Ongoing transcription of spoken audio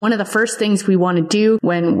One of the first things we want to do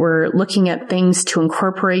when we're looking at things to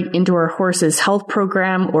incorporate into our horse's health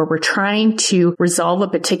program or we're trying to resolve a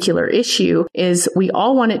particular issue is we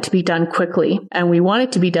all want it to be done quickly and we want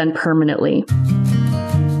it to be done permanently.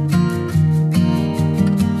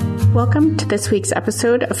 Welcome to this week's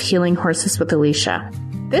episode of Healing Horses with Alicia.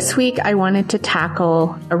 This week, I wanted to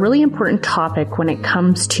tackle a really important topic when it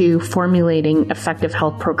comes to formulating effective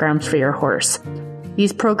health programs for your horse.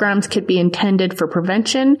 These programs could be intended for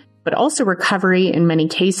prevention, but also recovery in many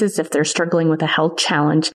cases if they're struggling with a health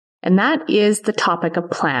challenge. And that is the topic of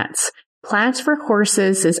plants. Plants for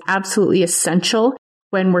horses is absolutely essential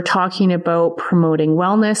when we're talking about promoting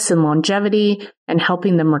wellness and longevity and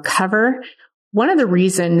helping them recover. One of the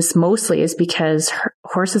reasons mostly is because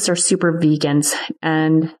horses are super vegans,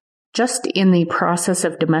 and just in the process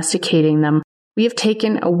of domesticating them, we have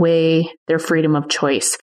taken away their freedom of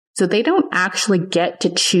choice. So they don't actually get to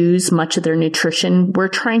choose much of their nutrition. We're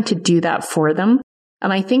trying to do that for them.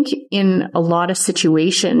 And I think in a lot of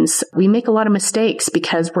situations, we make a lot of mistakes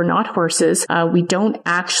because we're not horses. We don't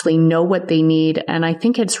actually know what they need. And I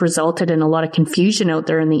think it's resulted in a lot of confusion out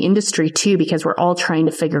there in the industry too, because we're all trying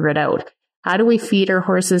to figure it out. How do we feed our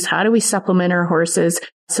horses? How do we supplement our horses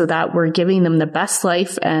so that we're giving them the best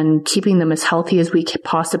life and keeping them as healthy as we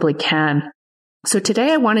possibly can? So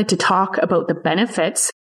today I wanted to talk about the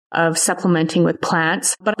benefits of supplementing with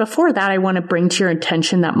plants. But before that, I want to bring to your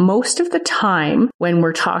attention that most of the time when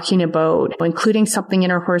we're talking about including something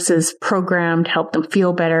in our horse's program to help them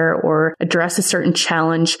feel better or address a certain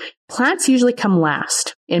challenge, plants usually come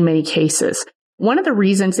last in many cases. One of the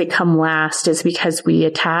reasons they come last is because we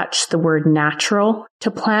attach the word natural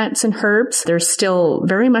to plants and herbs. There's still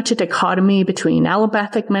very much a dichotomy between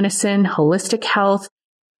allopathic medicine, holistic health.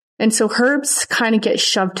 And so herbs kind of get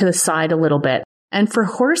shoved to the side a little bit. And for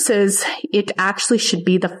horses, it actually should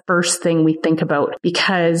be the first thing we think about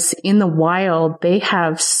because in the wild, they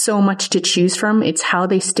have so much to choose from. It's how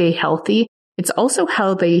they stay healthy. It's also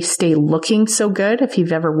how they stay looking so good. If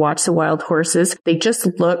you've ever watched the wild horses, they just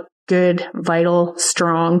look good, vital,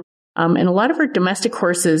 strong. And a lot of our domestic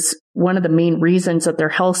horses, one of the main reasons that their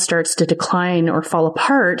health starts to decline or fall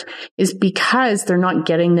apart is because they're not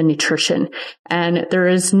getting the nutrition. And there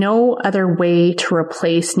is no other way to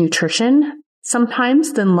replace nutrition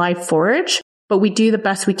sometimes than live forage, but we do the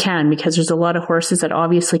best we can because there's a lot of horses that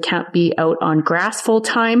obviously can't be out on grass full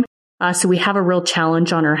time. So we have a real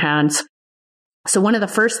challenge on our hands. So one of the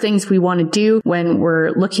first things we want to do when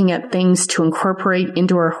we're looking at things to incorporate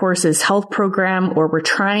into our horse's health program or we're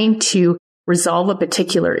trying to resolve a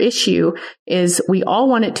particular issue is we all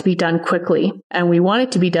want it to be done quickly and we want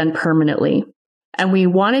it to be done permanently. And we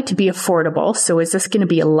want it to be affordable. So is this going to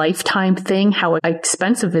be a lifetime thing? How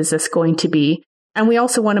expensive is this going to be? And we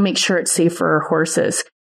also want to make sure it's safe for our horses.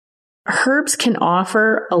 Herbs can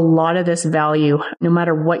offer a lot of this value no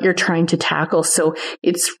matter what you're trying to tackle. So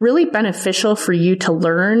it's really beneficial for you to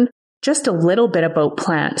learn just a little bit about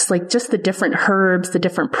plants, like just the different herbs, the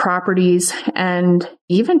different properties, and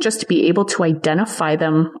even just to be able to identify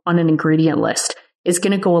them on an ingredient list is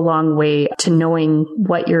going to go a long way to knowing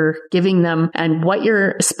what you're giving them and what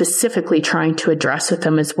you're specifically trying to address with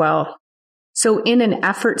them as well. So in an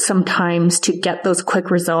effort sometimes to get those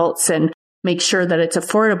quick results and make sure that it's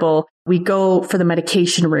affordable, we go for the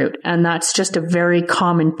medication route. And that's just a very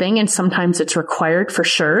common thing. And sometimes it's required for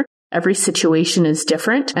sure. Every situation is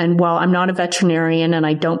different. And while I'm not a veterinarian and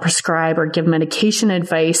I don't prescribe or give medication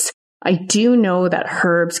advice, I do know that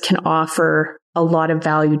herbs can offer a lot of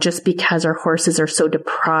value just because our horses are so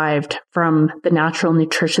deprived from the natural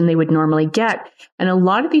nutrition they would normally get. And a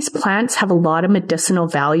lot of these plants have a lot of medicinal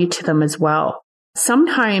value to them as well.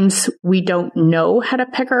 Sometimes we don't know how to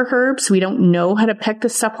pick our herbs. We don't know how to pick the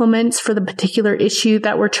supplements for the particular issue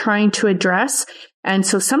that we're trying to address. And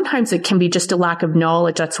so sometimes it can be just a lack of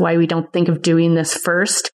knowledge. That's why we don't think of doing this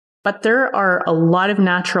first. But there are a lot of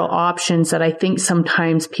natural options that I think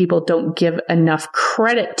sometimes people don't give enough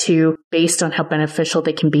credit to based on how beneficial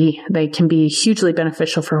they can be. They can be hugely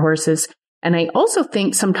beneficial for horses. And I also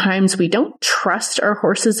think sometimes we don't trust our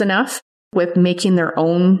horses enough with making their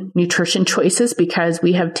own nutrition choices because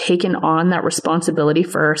we have taken on that responsibility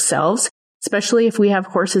for ourselves, especially if we have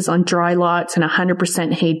horses on dry lots and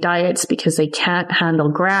 100% hay diets because they can't handle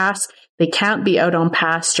grass. They can't be out on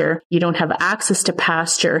pasture. You don't have access to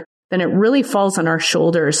pasture. Then it really falls on our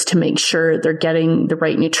shoulders to make sure they're getting the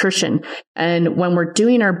right nutrition. And when we're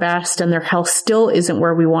doing our best and their health still isn't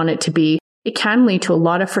where we want it to be, it can lead to a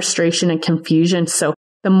lot of frustration and confusion. So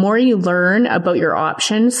the more you learn about your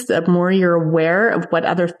options, the more you're aware of what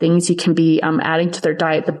other things you can be adding to their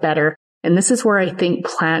diet, the better. And this is where I think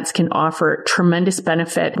plants can offer tremendous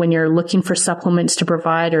benefit when you're looking for supplements to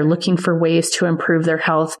provide or looking for ways to improve their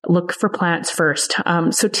health. Look for plants first.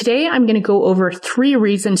 So today I'm going to go over 3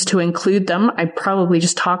 reasons to include them. I probably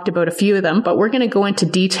just talked about a few of them, but we're going to go into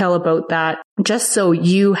detail about that just so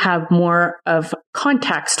you have more of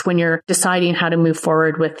context when you're deciding how to move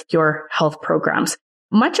forward with your health programs.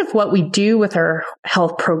 Much of what we do with our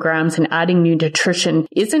health programs and adding new nutrition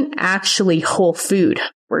isn't actually whole food.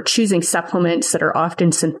 We're choosing supplements that are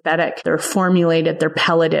often synthetic. They're formulated, they're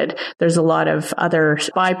pelleted. There's a lot of other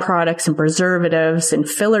byproducts and preservatives and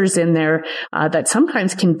fillers in there that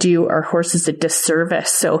sometimes can do our horses a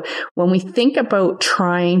disservice. So when we think about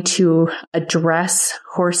trying to address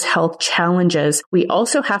horse health challenges, we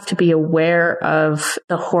also have to be aware of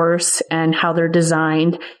the horse and how they're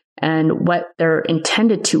designed and what they're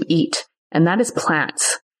intended to eat, and that is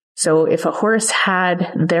plants. So if a horse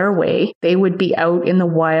had their way, they would be out in the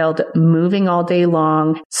wild, moving all day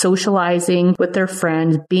long, socializing with their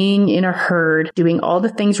friends, being in a herd, doing all the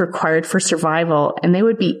things required for survival, and they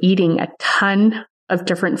would be eating a ton of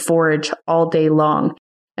different forage all day long.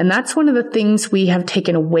 And that's one of the things we have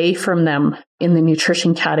taken away from them in the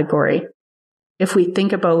nutrition category. If we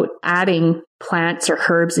think about adding plants or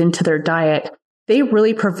herbs into their diet, they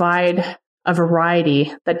really provide a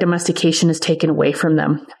variety that domestication has taken away from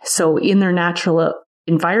them. So in their natural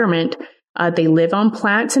environment, they live on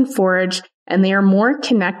plants and forage, and they are more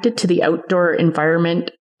connected to the outdoor environment,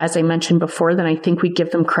 as I mentioned before, than I think we give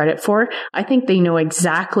them credit for. I think they know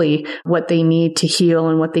exactly what they need to heal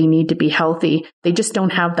and what they need to be healthy. They just don't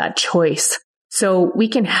have that choice. So we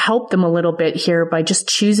can help them a little bit here by just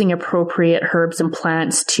choosing appropriate herbs and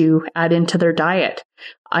plants to add into their diet.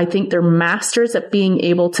 I think they're masters at being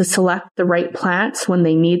able to select the right plants when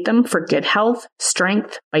they need them for good health,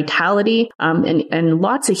 strength, vitality, and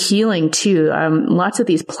lots of healing too. Lots of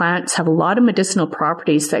these plants have a lot of medicinal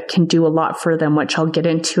properties that can do a lot for them, which I'll get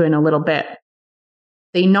into in a little bit.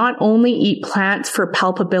 They not only eat plants for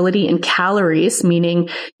palpability and calories, meaning,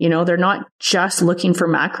 they're not just looking for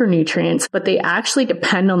macronutrients, but they actually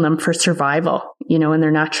depend on them for survival, in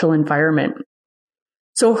their natural environment.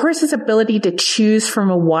 So a horse's ability to choose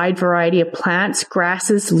from a wide variety of plants,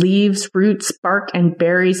 grasses, leaves, roots, bark, and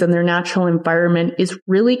berries in their natural environment is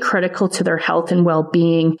really critical to their health and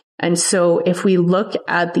well-being. And so if we look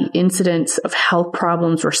at the incidence of health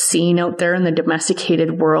problems we're seeing out there in the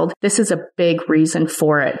domesticated world, this is a big reason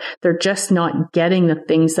for it. They're just not getting the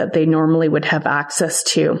things that they normally would have access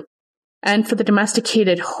to. And for the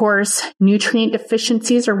domesticated horse, nutrient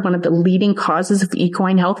deficiencies are one of the leading causes of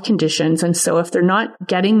equine health conditions. And so if they're not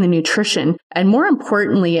getting the nutrition, and more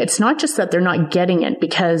importantly, it's not just that they're not getting it,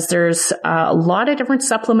 because there's a lot of different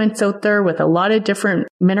supplements out there with a lot of different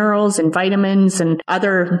minerals and vitamins and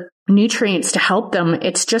other nutrients to help them.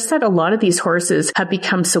 It's just that a lot of these horses have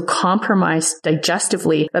become so compromised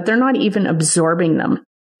digestively that they're not even absorbing them.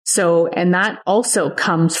 So, and that also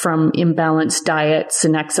comes from imbalanced diets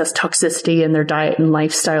and excess toxicity in their diet and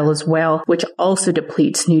lifestyle as well, which also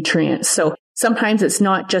depletes nutrients. So sometimes it's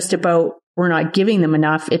not just about we're not giving them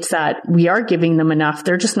enough. It's that we are giving them enough.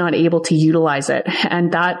 They're just not able to utilize it.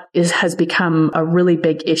 And that has become a really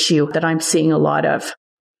big issue that I'm seeing a lot of.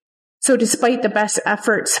 So despite the best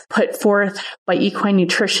efforts put forth by equine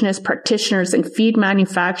nutritionists, practitioners, and feed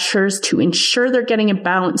manufacturers to ensure they're getting a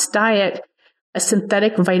balanced diet, a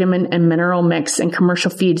synthetic vitamin and mineral mix and commercial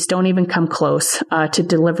feeds don't even come close to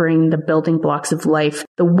delivering the building blocks of life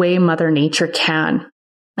the way Mother Nature can.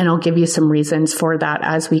 And I'll give you some reasons for that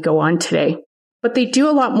as we go on today. But they do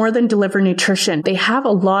a lot more than deliver nutrition. They have a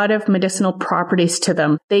lot of medicinal properties to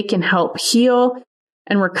them. They can help heal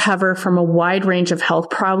and recover from a wide range of health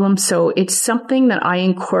problems. So it's something that I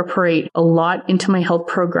incorporate a lot into my health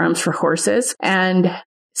programs for horses. And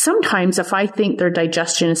sometimes if I think their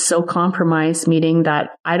digestion is so compromised, meaning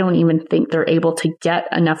that I don't even think they're able to get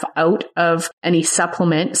enough out of any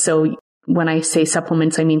supplement. So when I say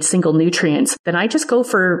supplements, I mean single nutrients. Then I just go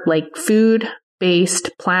for like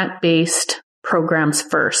food-based, plant-based programs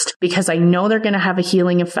first, because I know they're going to have a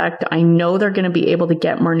healing effect. I know they're going to be able to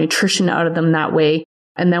get more nutrition out of them that way.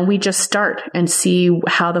 And then we just start and see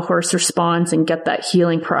how the horse responds and get that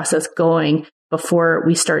healing process going before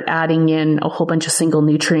we start adding in a whole bunch of single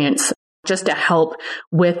nutrients just to help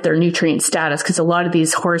with their nutrient status. Because a lot of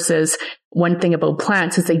these horses, one thing about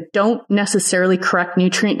plants is they don't necessarily correct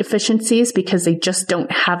nutrient deficiencies because they just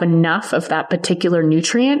don't have enough of that particular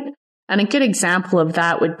nutrient. And a good example of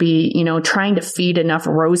that would be, trying to feed enough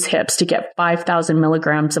rose hips to get 5,000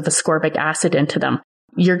 milligrams of ascorbic acid into them.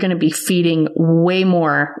 You're going to be feeding way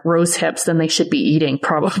more rose hips than they should be eating,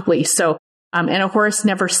 probably. So And a horse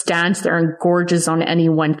never stands there and gorges on any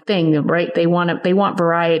one thing, right? They want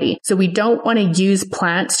variety. So we don't want to use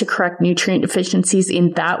plants to correct nutrient deficiencies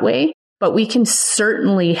in that way, but we can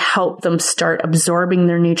certainly help them start absorbing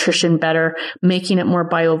their nutrition better, making it more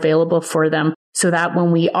bioavailable for them so that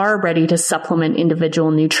when we are ready to supplement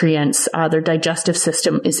individual nutrients, their digestive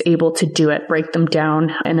system is able to do it, break them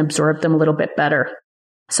down and absorb them a little bit better.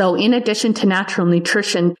 So in addition to natural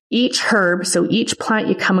nutrition, each herb, so each plant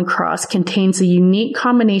you come across contains a unique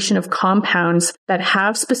combination of compounds that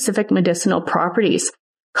have specific medicinal properties.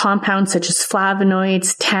 Compounds such as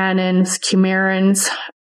flavonoids, tannins, coumarins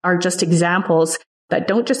are just examples that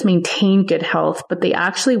don't just maintain good health, but they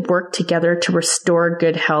actually work together to restore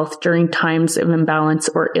good health during times of imbalance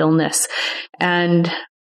or illness. And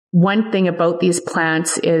one thing about these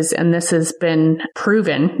plants is, and this has been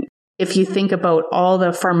proven, if you think about all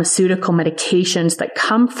the pharmaceutical medications that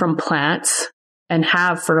come from plants and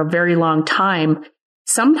have for a very long time,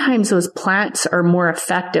 sometimes those plants are more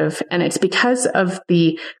effective. And it's because of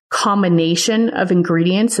the combination of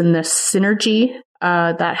ingredients and the synergy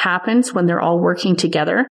that happens when they're all working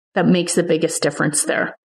together that makes the biggest difference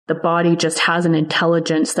there. The body just has an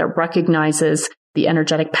intelligence that recognizes the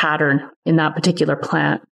energetic pattern in that particular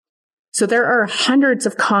plant. So there are hundreds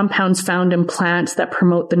of compounds found in plants that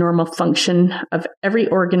promote the normal function of every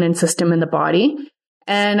organ and system in the body.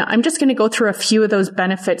 And I'm just going to go through a few of those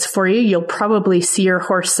benefits for you. You'll probably see your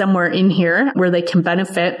horse somewhere in here where they can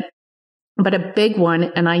benefit. But a big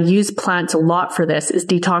one, and I use plants a lot for this, is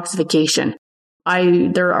detoxification.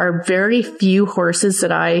 There are very few horses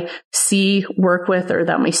that I see work with or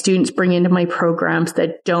that my students bring into my programs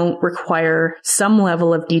that don't require some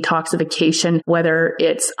level of detoxification, whether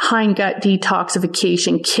it's hindgut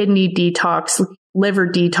detoxification, kidney detox, liver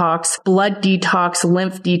detox, blood detox,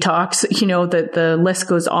 lymph detox, the list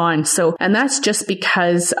goes on. So, and that's just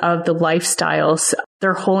because of the lifestyles,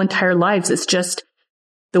 their whole entire lives. It's just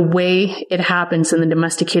the way it happens in the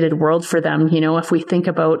domesticated world for them. If we think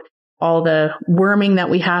about all the worming that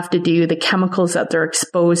we have to do, the chemicals that they're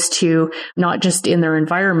exposed to, not just in their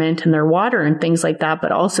environment and their water and things like that,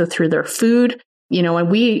 but also through their food. And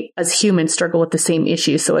we as humans struggle with the same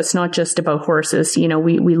issue. So it's not just about horses.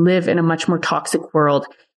 We live in a much more toxic world.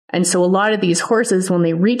 And so a lot of these horses, when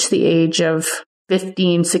they reach the age of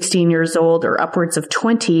 15, 16 years old or upwards of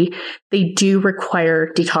 20, they do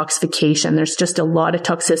require detoxification. There's just a lot of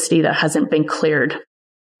toxicity that hasn't been cleared.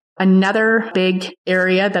 Another big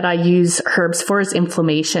area that I use herbs for is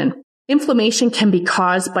inflammation. Inflammation can be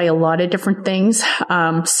caused by a lot of different things.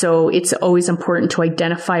 So it's always important to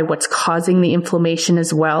identify what's causing the inflammation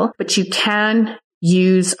as well. But you can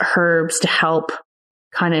use herbs to help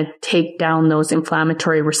kind of take down those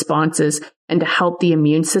inflammatory responses and to help the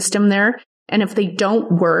immune system there. And if they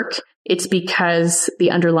don't work, it's because the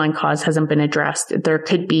underlying cause hasn't been addressed. There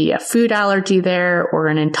could be a food allergy there or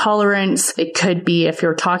an intolerance. It could be, if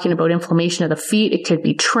you're talking about inflammation of the feet, it could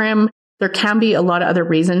be trim. There can be a lot of other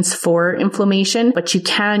reasons for inflammation, but you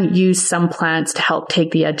can use some plants to help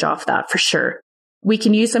take the edge off that for sure. We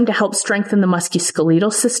can use them to help strengthen the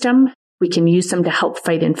musculoskeletal system. We can use them to help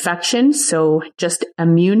fight infections. So just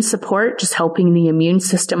immune support, just helping the immune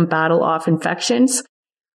system battle off infections.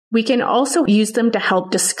 We can also use them to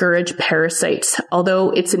help discourage parasites, although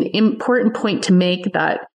it's an important point to make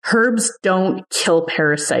that herbs don't kill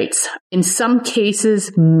parasites. In some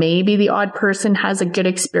cases, maybe the odd person has a good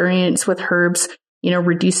experience with herbs,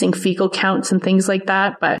 reducing fecal counts and things like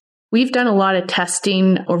that. But we've done a lot of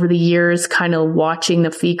testing over the years, kind of watching the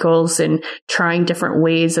fecals and trying different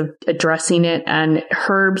ways of addressing it. And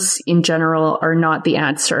herbs in general are not the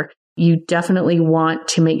answer. You definitely want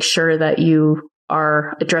to make sure that you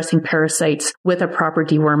are addressing parasites with a proper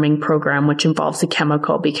deworming program, which involves a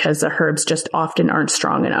chemical, because the herbs just often aren't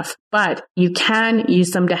strong enough. But you can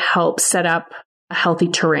use them to help set up a healthy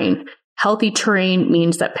terrain. Healthy terrain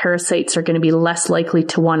means that parasites are going to be less likely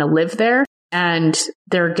to want to live there, and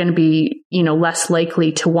they're going to be, less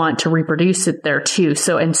likely to want to reproduce it there too.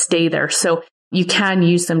 So, and stay there. So you can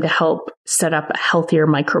use them to help set up a healthier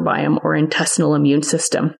microbiome or intestinal immune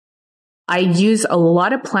system. I use a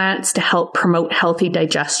lot of plants to help promote healthy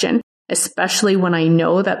digestion, especially when I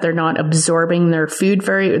know that they're not absorbing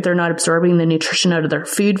the nutrition out of their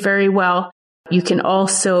food very well. You can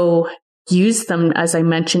also use them, as I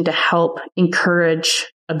mentioned, to help encourage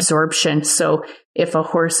absorption. So if a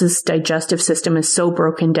horse's digestive system is so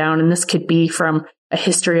broken down, and this could be from a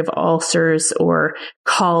history of ulcers or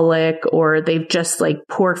colic, or they've just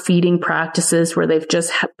poor feeding practices where they've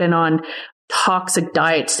just been on toxic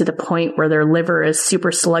diets to the point where their liver is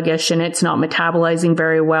super sluggish and it's not metabolizing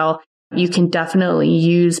very well. you can definitely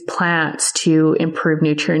use plants to improve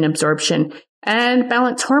nutrient absorption. And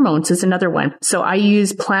balance hormones is another one. So I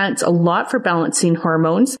use plants a lot for balancing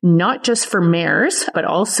hormones, not just for mares, but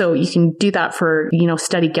also you can do that for,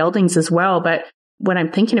 steady geldings as well. But what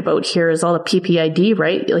I'm thinking about here is all the PPID,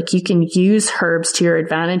 right? Like you can use herbs to your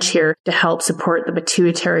advantage here to help support the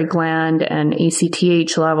pituitary gland and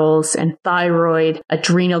ACTH levels, and thyroid,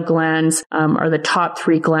 adrenal glands are the top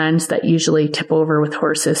 3 glands that usually tip over with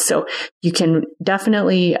horses. So you can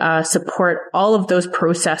definitely support all of those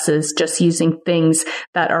processes just using things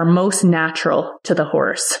that are most natural to the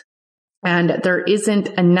horse. And there isn't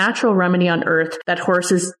a natural remedy on earth that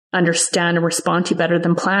horses understand and respond to better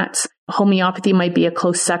than plants. Homeopathy might be a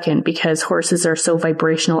close second because horses are so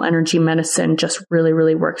vibrational. Energy medicine just really,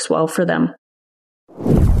 really works well for them.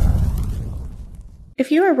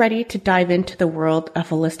 If you are ready to dive into the world of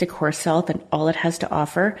holistic horse health and all it has to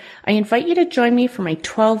offer, I invite you to join me for my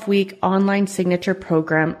 12-week online signature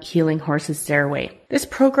program, Healing Horses Their Way. This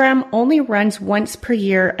program only runs once per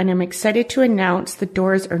year, and I'm excited to announce the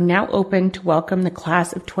doors are now open to welcome the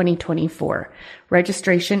class of 2024.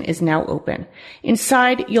 Registration is now open.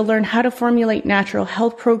 Inside, you'll learn how to formulate natural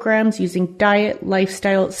health programs using diet,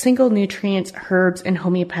 lifestyle, single nutrients, herbs, and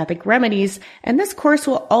homeopathic remedies. And this course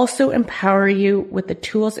will also empower you with the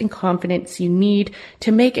tools and confidence you need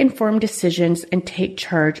to make informed decisions and take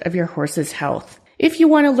charge of your horse's health. If you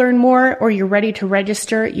want to learn more or you're ready to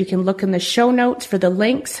register, you can look in the show notes for the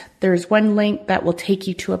links. There's one link that will take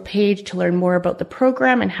you to a page to learn more about the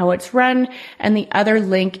program and how it's run, and the other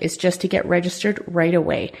link is just to get registered right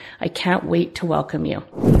away. I can't wait to welcome you.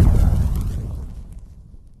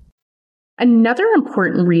 Another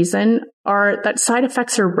important reason are that side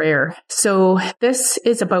effects are rare. So this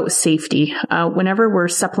is about safety. Whenever we're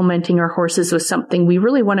supplementing our horses with something, we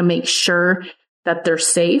really want to make sure that they're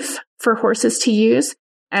safe for horses to use.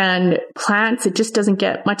 And plants, it just doesn't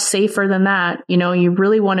get much safer than that. You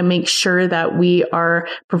really want to make sure that we are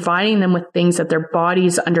providing them with things that their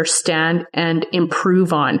bodies understand and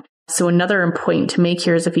improve on. So another point to make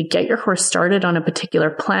here is if you get your horse started on a particular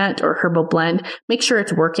plant or herbal blend, make sure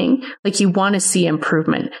it's working. Like you want to see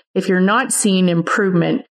improvement. If you're not seeing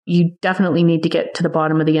improvement, you definitely need to get to the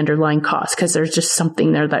bottom of the underlying cause because there's just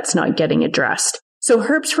something there that's not getting addressed. So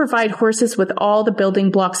herbs provide horses with all the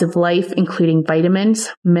building blocks of life, including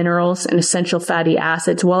vitamins, minerals, and essential fatty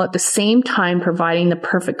acids, while at the same time providing the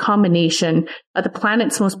perfect combination of the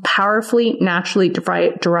planet's most powerfully naturally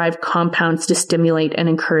derived compounds to stimulate and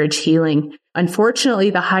encourage healing.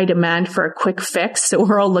 Unfortunately, the high demand for a quick fix, so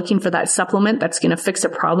we're all looking for that supplement that's going to fix a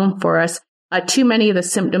problem for us. Too many of the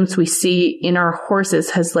symptoms we see in our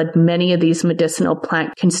horses has led many of these medicinal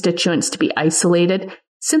plant constituents to be isolated,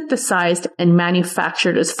 synthesized, and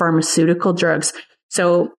manufactured as pharmaceutical drugs.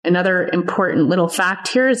 So another important little fact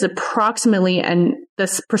here is approximately, and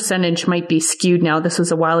this percentage might be skewed now, this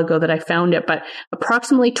was a while ago that I found it, but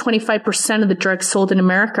approximately 25% of the drugs sold in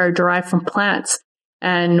America are derived from plants.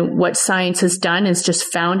 And what science has done is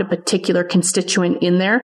just found a particular constituent in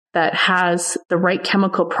there that has the right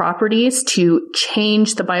chemical properties to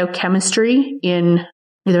change the biochemistry in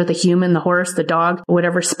either the human, the horse, the dog,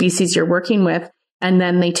 whatever species you're working with. And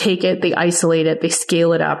then they take it, they isolate it, they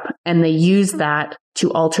scale it up, and they use that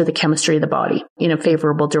to alter the chemistry of the body in a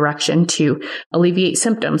favorable direction to alleviate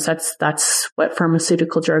symptoms. That's what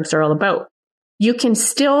pharmaceutical drugs are all about. You can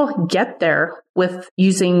still get there with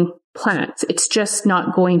using plants. It's just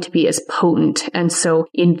not going to be as potent. And so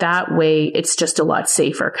in that way, it's just a lot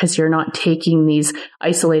safer because you're not taking these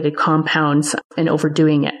isolated compounds and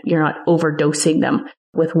overdoing it. You're not overdosing them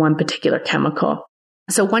with one particular chemical.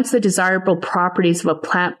 So once the desirable properties of a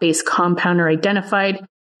plant-based compound are identified,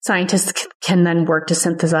 scientists can then work to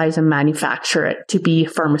synthesize and manufacture it to be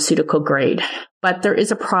pharmaceutical grade. But there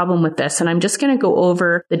is a problem with this, and I'm just going to go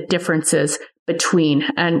over the differences between.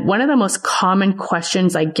 And one of the most common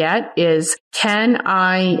questions I get is, can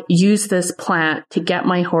I use this plant to get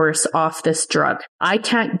my horse off this drug? I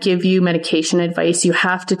can't give you medication advice. You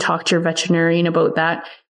have to talk to your veterinarian about that.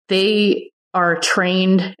 They are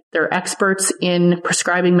trained, they're experts in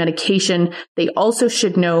prescribing medication. They also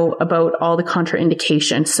should know about all the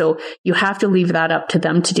contraindications. So you have to leave that up to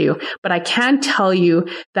them to do. But I can tell you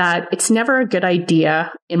that it's never a good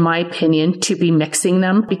idea, in my opinion, to be mixing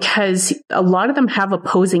them because a lot of them have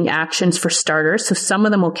opposing actions for starters. So some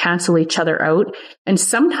of them will cancel each other out. And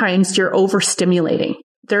sometimes you're overstimulating.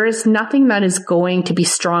 There is nothing that is going to be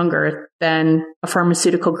stronger than a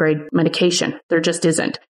pharmaceutical grade medication. There just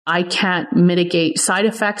isn't. I can't mitigate side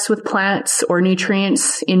effects with plants or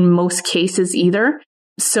nutrients in most cases either.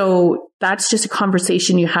 So that's just a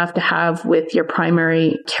conversation you have to have with your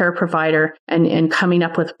primary care provider and coming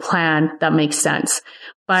up with a plan that makes sense.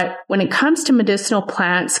 But when it comes to medicinal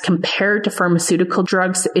plants compared to pharmaceutical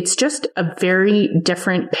drugs, it's just a very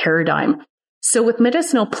different paradigm. So with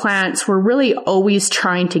medicinal plants, we're really always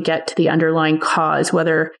trying to get to the underlying cause,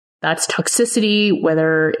 whether that's toxicity,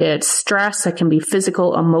 whether it's stress that can be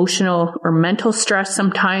physical, emotional, or mental stress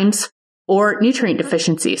sometimes, or nutrient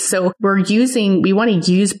deficiencies. So we want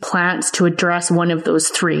to use plants to address one of those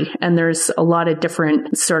three. And there's a lot of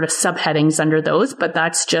different sort of subheadings under those, but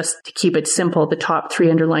that's just to keep it simple, the top three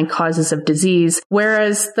underlying causes of disease.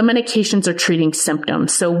 Whereas the medications are treating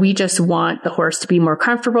symptoms. So we just want the horse to be more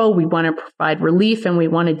comfortable. We want to provide relief and we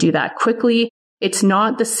want to do that quickly. It's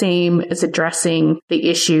not the same as addressing the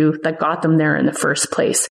issue that got them there in the first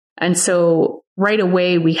place. And so right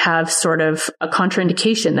away, we have sort of a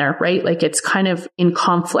contraindication there, right? Like it's kind of in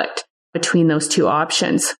conflict between those two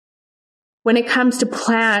options. When it comes to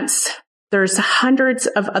plants, there's hundreds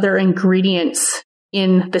of other ingredients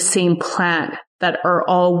in the same plant that are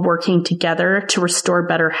all working together to restore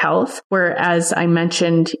better health. Whereas I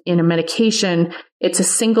mentioned in a medication, it's a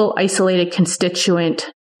single isolated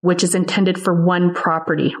constituent which is intended for one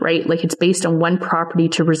property, right? Like it's based on one property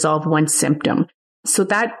to resolve one symptom. So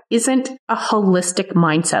that isn't a holistic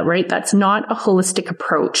mindset, right? That's not a holistic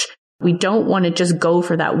approach. We don't want to just go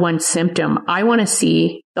for that one symptom. I want to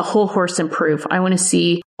see the whole horse improve. I want to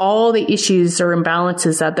see all the issues or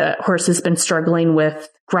imbalances that the horse has been struggling with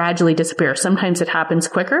gradually disappear. Sometimes it happens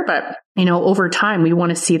quicker, but over time, we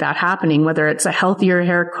want to see that happening, whether it's a healthier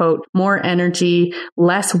hair coat, more energy,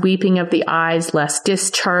 less weeping of the eyes, less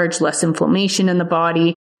discharge, less inflammation in the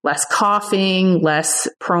body, less coughing, less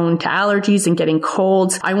prone to allergies and getting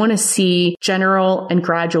colds. I want to see general and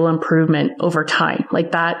gradual improvement over time.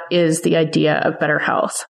 Like that is the idea of better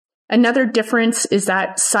health. Another difference is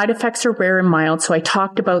that side effects are rare and mild. So I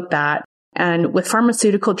talked about that. And with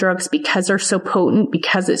pharmaceutical drugs, because they're so potent,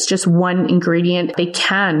 because it's just one ingredient, they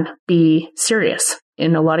can be serious.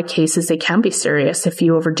 In a lot of cases, they can be serious if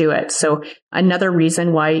you overdo it. So another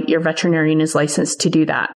reason why your veterinarian is licensed to do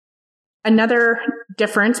that. Another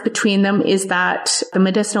difference between them is that the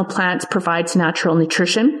medicinal plants provides natural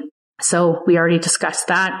nutrition. So we already discussed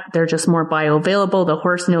that. They're just more bioavailable. The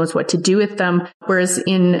horse knows what to do with them. Whereas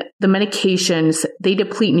in the medications, they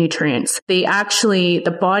deplete nutrients.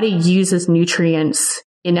 The body uses nutrients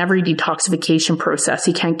in every detoxification process.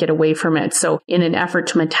 You can't get away from it. So in an effort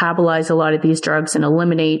to metabolize a lot of these drugs and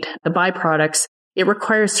eliminate the byproducts, it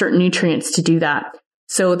requires certain nutrients to do that.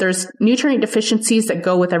 So there's nutrient deficiencies that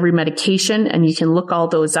go with every medication, and you can look all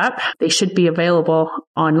those up. They should be available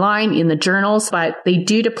online in the journals, but they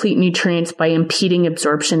do deplete nutrients by impeding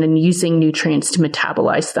absorption and using nutrients to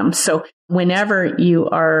metabolize them. So whenever you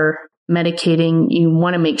are medicating, you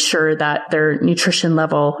want to make sure that their nutrition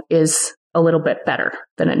level is a little bit better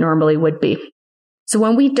than it normally would be. So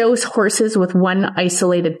when we dose horses with one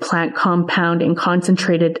isolated plant compound in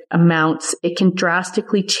concentrated amounts, it can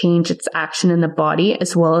drastically change its action in the body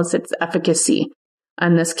as well as its efficacy.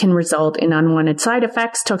 And this can result in unwanted side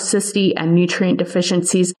effects, toxicity, and nutrient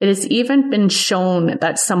deficiencies. It has even been shown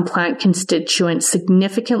that some plant constituents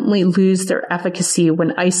significantly lose their efficacy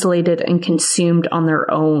when isolated and consumed on their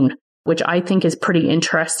own, which I think is pretty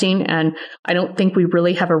interesting. And I don't think we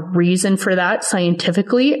really have a reason for that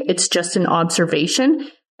scientifically. It's just an observation.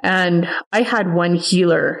 And I had one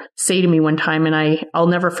healer say to me one time, and I'll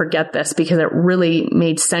never forget this because it really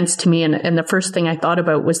made sense to me. And the first thing I thought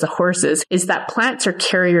about was the horses, is that plants are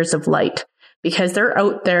carriers of light because they're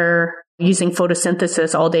out there using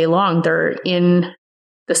photosynthesis all day long. They're in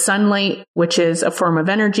the sunlight, which is a form of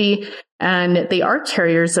energy, and they are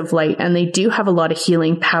carriers of light, and they do have a lot of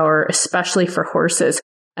healing power, especially for horses.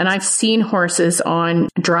 And I've seen horses on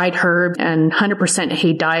dried herb and 100%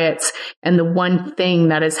 hay diets, and the one thing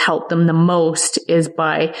that has helped them the most is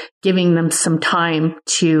by giving them some time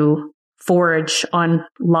to forage on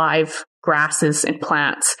live grasses and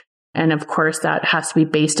plants. And of course, that has to be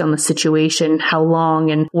based on the situation, how long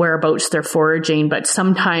and whereabouts they're foraging. But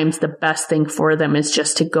sometimes the best thing for them is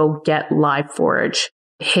just to go get live forage.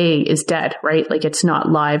 Hay is dead, right? Like it's not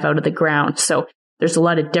live out of the ground. So there's a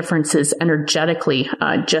lot of differences energetically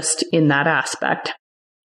just in that aspect.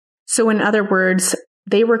 So in other words,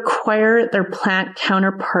 they require their plant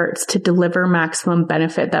counterparts to deliver maximum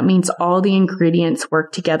benefit. That means all the ingredients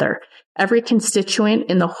work together. Every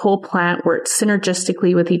constituent in the whole plant works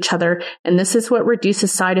synergistically with each other, and this is what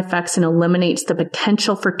reduces side effects and eliminates the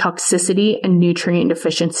potential for toxicity and nutrient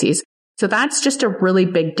deficiencies. So that's just a really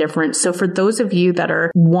big difference. So for those of you that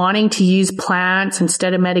are wanting to use plants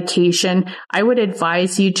instead of medication, I would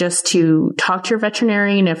advise you just to talk to your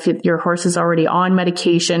veterinarian if your horse is already on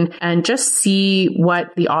medication and just see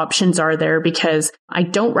what the options are there, because I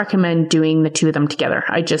don't recommend doing the two of them together.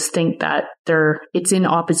 I just think that it's in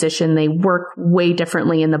opposition. They work way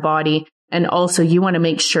differently in the body. And also you want to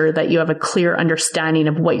make sure that you have a clear understanding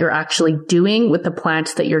of what you're actually doing with the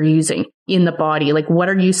plants that you're using in the body. Like, what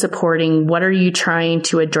are you supporting? What are you trying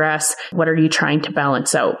to address? What are you trying to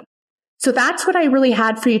balance out? So that's what I really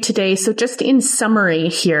had for you today. So just in summary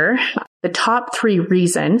here, the top 3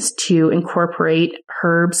 reasons to incorporate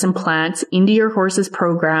herbs and plants into your horse's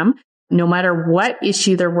program, no matter what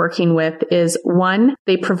issue they're working with, is 1,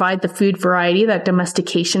 they provide the food variety that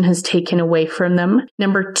domestication has taken away from them.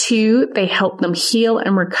 Number 2, they help them heal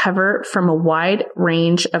and recover from a wide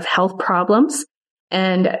range of health problems.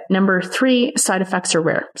 And number 3, side effects are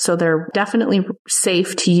rare. So they're definitely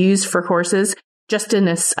safe to use for horses. Just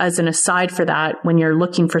as an aside for that, when you're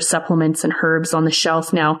looking for supplements and herbs on the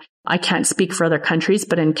shelf now, I can't speak for other countries,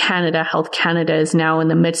 but in Canada, Health Canada is now in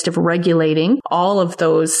the midst of regulating all of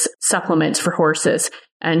those supplements for horses.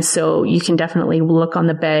 And so you can definitely look on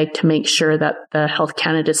the bag to make sure that the Health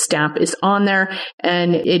Canada stamp is on there.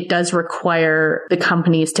 And it does require the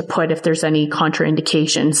companies to put if there's any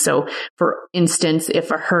contraindications. So for instance,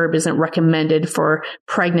 if a herb isn't recommended for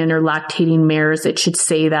pregnant or lactating mares, it should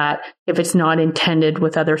say that. If it's not intended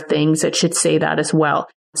with other things, it should say that as well.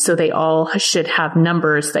 So they all should have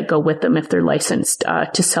numbers that go with them if they're licensed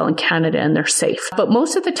to sell in Canada and they're safe. But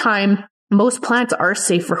most of the time, most plants are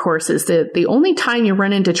safe for horses. The only time you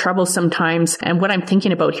run into trouble sometimes, and what I'm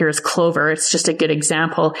thinking about here is clover, it's just a good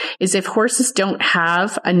example, is if horses don't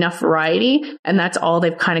have enough variety and that's all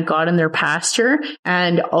they've kind of got in their pasture,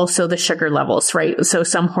 and also the sugar levels, right? So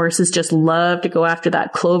some horses just love to go after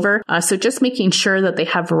that clover. So just making sure that they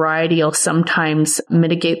have variety will sometimes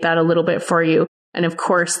mitigate that a little bit for you. And of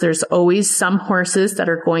course, there's always some horses that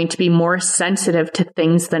are going to be more sensitive to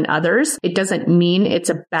things than others. It doesn't mean it's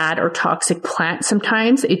a bad or toxic plant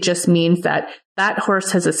sometimes. It just means that that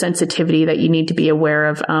horse has a sensitivity that you need to be aware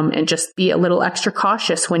of, and just be a little extra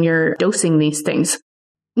cautious when you're dosing these things.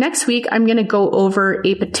 Next week, I'm going to go over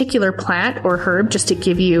a particular plant or herb just to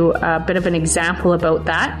give you a bit of an example about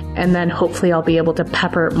that. And then hopefully I'll be able to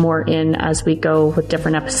pepper more in as we go with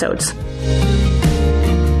different episodes.